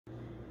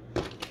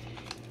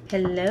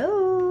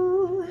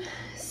Hello.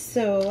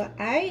 So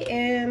I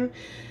am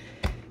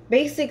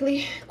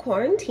basically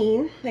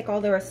quarantined like all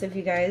the rest of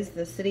you guys.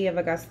 The city of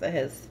Augusta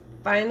has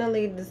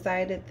finally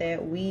decided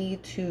that we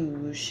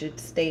too should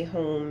stay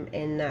home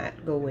and not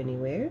go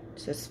anywhere,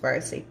 just for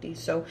our safety.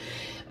 So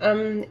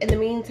in the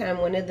meantime,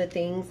 one of the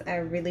things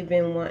I've really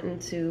been wanting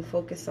to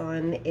focus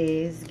on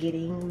is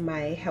getting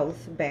my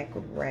health back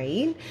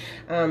right.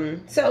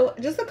 So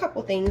just a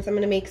couple things. I'm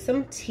gonna make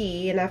some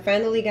tea, and I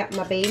finally got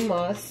my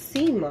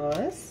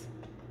Seamoss.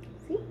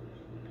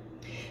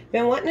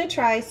 Been wanting to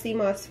try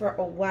Seamoss for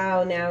a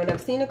while now, and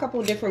I've seen a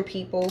couple different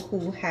people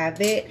who have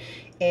it,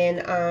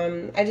 and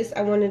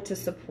I wanted to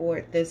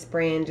support this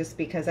brand just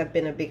because I've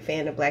been a big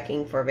fan of Black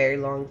Ink for a very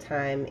long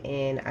time,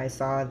 and I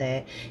saw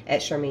that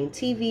at Charmaine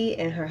TV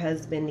and her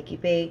husband Nikki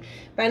Bay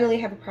finally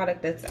have a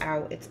product that's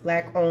out. It's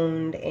Black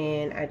owned,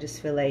 and I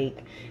just feel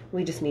like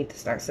we just need to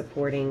start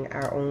supporting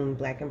our own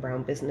Black and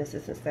brown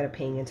businesses instead of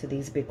paying into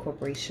these big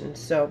corporations.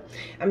 So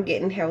I'm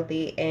getting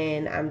healthy,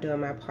 and I'm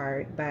doing my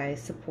part by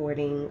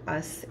supporting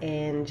us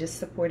and just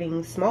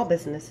supporting small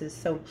businesses.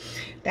 So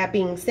that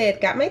being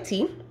said, got my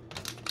tea.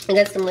 I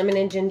got some lemon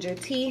and ginger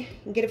tea. You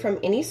can get it from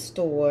any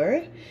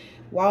store,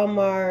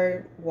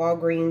 Walmart,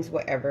 Walgreens,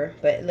 whatever,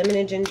 but lemon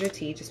and ginger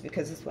tea just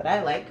because it's what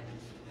I like.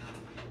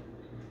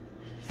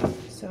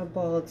 So I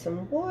boiled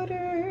some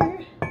water,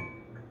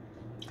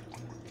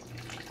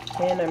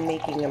 and I'm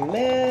making a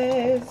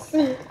mess.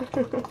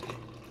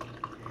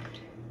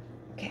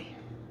 Okay,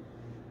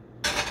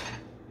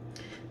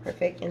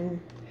 perfect.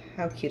 And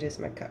how cute is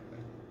my cup?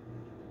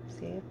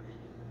 See it?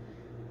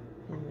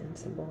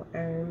 Invincible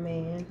Iron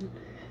Man.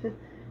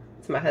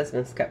 It's my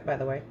husband's cup, by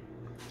the way.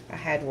 I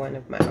had one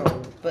of my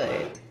own,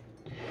 but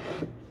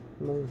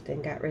moved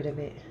and got rid of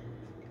it.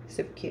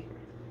 Super cute.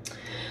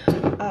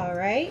 All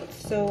right,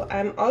 so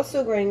I'm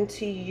also going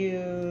to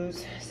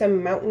use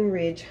some Mountain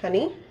Ridge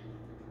honey.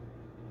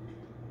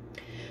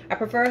 I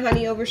prefer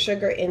honey over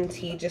sugar in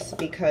tea just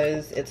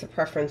because it's a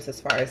preference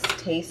as far as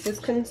taste is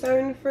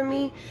concerned for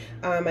me.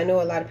 I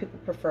know a lot of people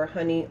prefer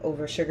honey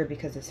over sugar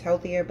because it's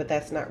healthier, but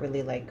that's not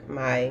really like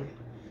my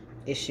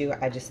issue.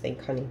 I just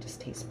think honey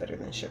just tastes better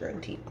than sugar in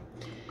tea.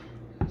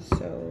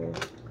 So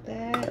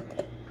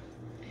that,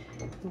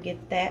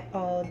 get that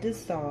all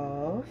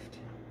dissolved.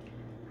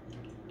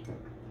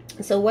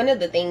 So one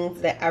of the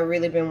things that I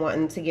really been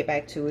wanting to get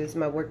back to is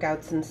my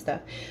workouts and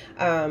stuff.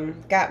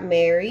 Got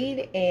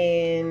married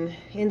and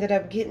ended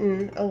up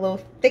getting a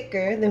little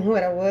thicker than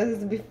what I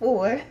was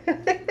before.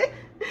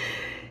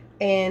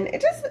 And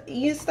it just,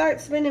 you start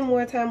spending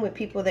more time with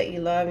people that you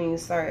love, and you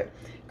start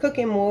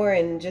cooking more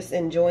and just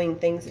enjoying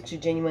things that you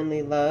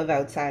genuinely love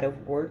outside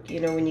of work, you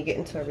know, when you get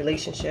into a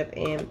relationship.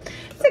 And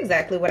that's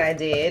exactly what I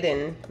did,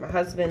 and my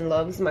husband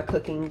loves my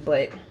cooking,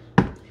 but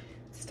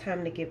it's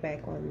time to get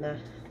back on the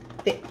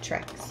fit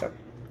track. So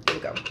here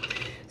we go.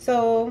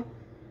 So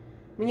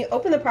when you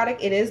open the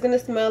product, it is going to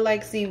smell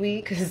like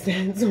seaweed because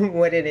that's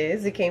what it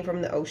is. It came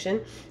from the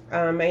ocean.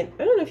 I don't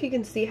know if you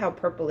can see how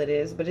purple it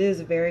is, but it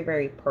is very,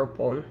 very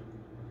purple,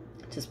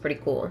 which is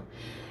pretty cool.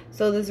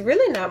 So there's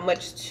really not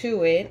much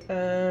to it.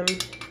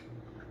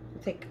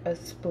 Take a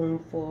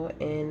spoonful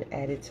and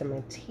add it to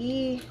my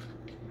tea.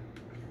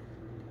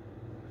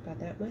 About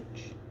that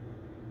much.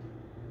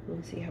 You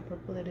can see how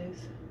purple it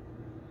is.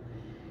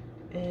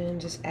 And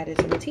just add it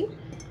to my tea.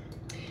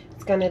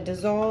 It's gonna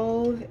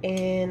dissolve,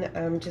 and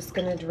I'm just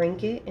gonna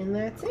drink it, and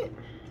that's it.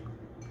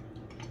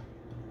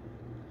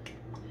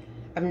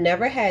 I've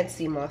never had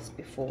Seamoss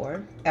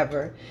before,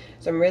 ever.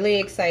 So I'm really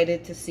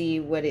excited to see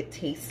what it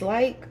tastes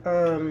like.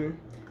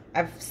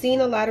 I've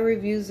seen a lot of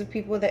reviews of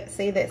people that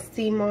say that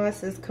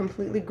Seamoss is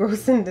completely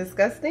gross and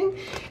disgusting.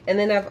 And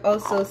then I've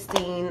also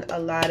seen a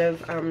lot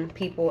of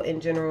people in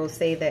general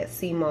say that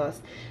Seamoss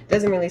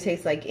doesn't really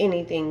taste like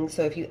anything.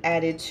 So if you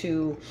add it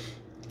to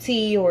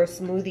tea or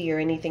smoothie or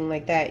anything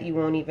like that, you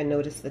won't even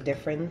notice the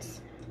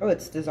difference. Oh,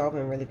 it's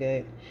dissolving really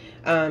good.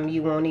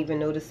 You won't even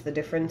notice the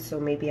difference. So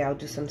maybe I'll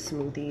do some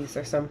smoothies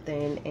or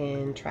something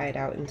and try it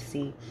out and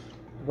see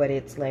what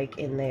it's like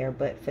in there.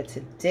 But for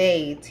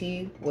today,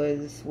 tea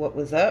was what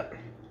was up.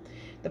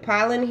 The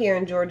pollen here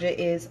in Georgia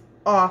is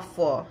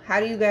awful. How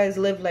do you guys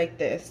live like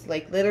this?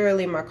 Like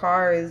literally my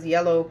car is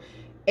yellow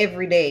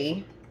every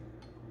day,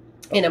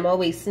 and I'm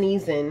always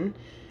sneezing.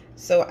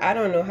 So I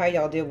don't know how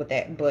y'all deal with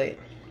that, but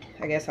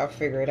I guess I'll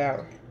figure it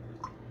out.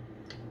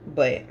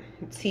 But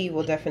tea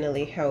will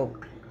definitely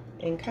help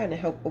and kind of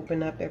help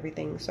open up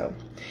everything. So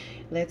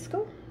let's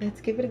go.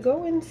 Let's give it a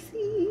go and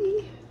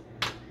see.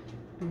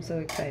 I'm so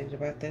excited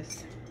about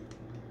this.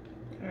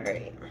 All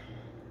right.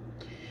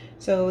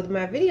 So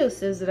my video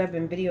says that I've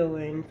been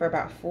videoing for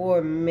about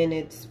 4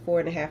 minutes,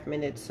 4.5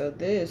 minutes. So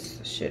this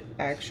should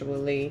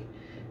actually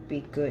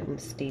be good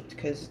and steeped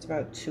because it's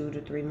about 2 to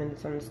 3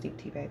 minutes on the steep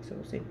tea bag. So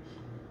we'll see.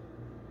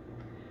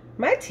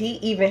 My tea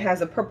even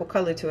has a purple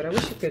color to it. I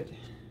wish you could.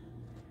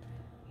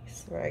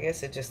 Well, I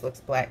guess it just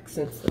looks black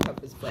since the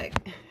cup is black.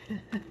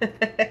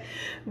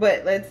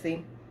 But let's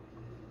see.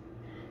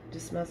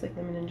 Just smells like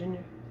lemon and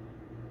ginger.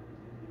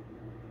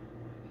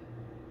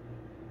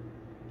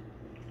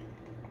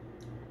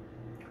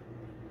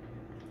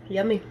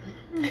 Yummy.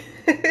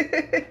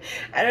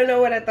 I don't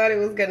know what I thought it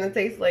was gonna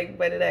taste like,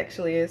 but it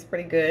actually is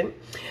pretty good.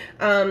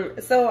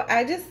 So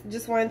I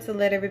just wanted to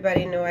let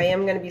everybody know I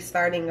am gonna be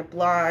starting a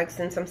blog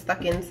since I'm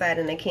stuck inside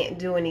and I can't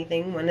do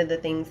anything. One of the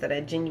things that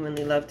I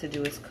genuinely love to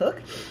do is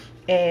cook.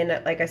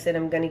 And like I said,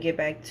 I'm gonna get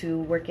back to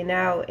working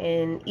out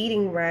and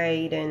eating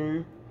right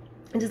and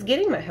just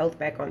getting my health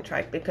back on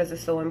track, because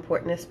it's so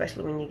important,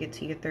 especially when you get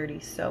to your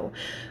 30s. So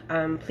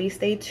please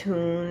stay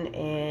tuned,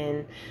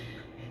 and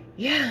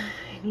yeah,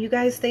 you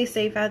guys stay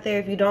safe out there.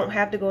 If you don't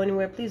have to go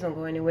anywhere, please don't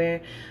go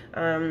anywhere.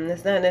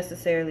 It's not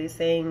necessarily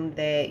saying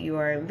that you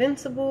are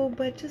invincible,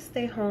 but just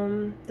stay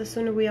home. The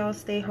sooner we all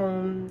stay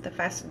home, the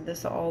faster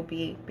this will all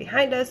be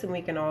behind us, and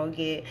we can all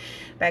get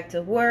back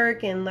to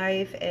work and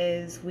life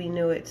as we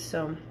knew it.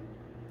 So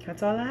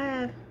that's all I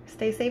have.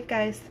 Stay safe,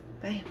 guys.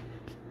 Bye.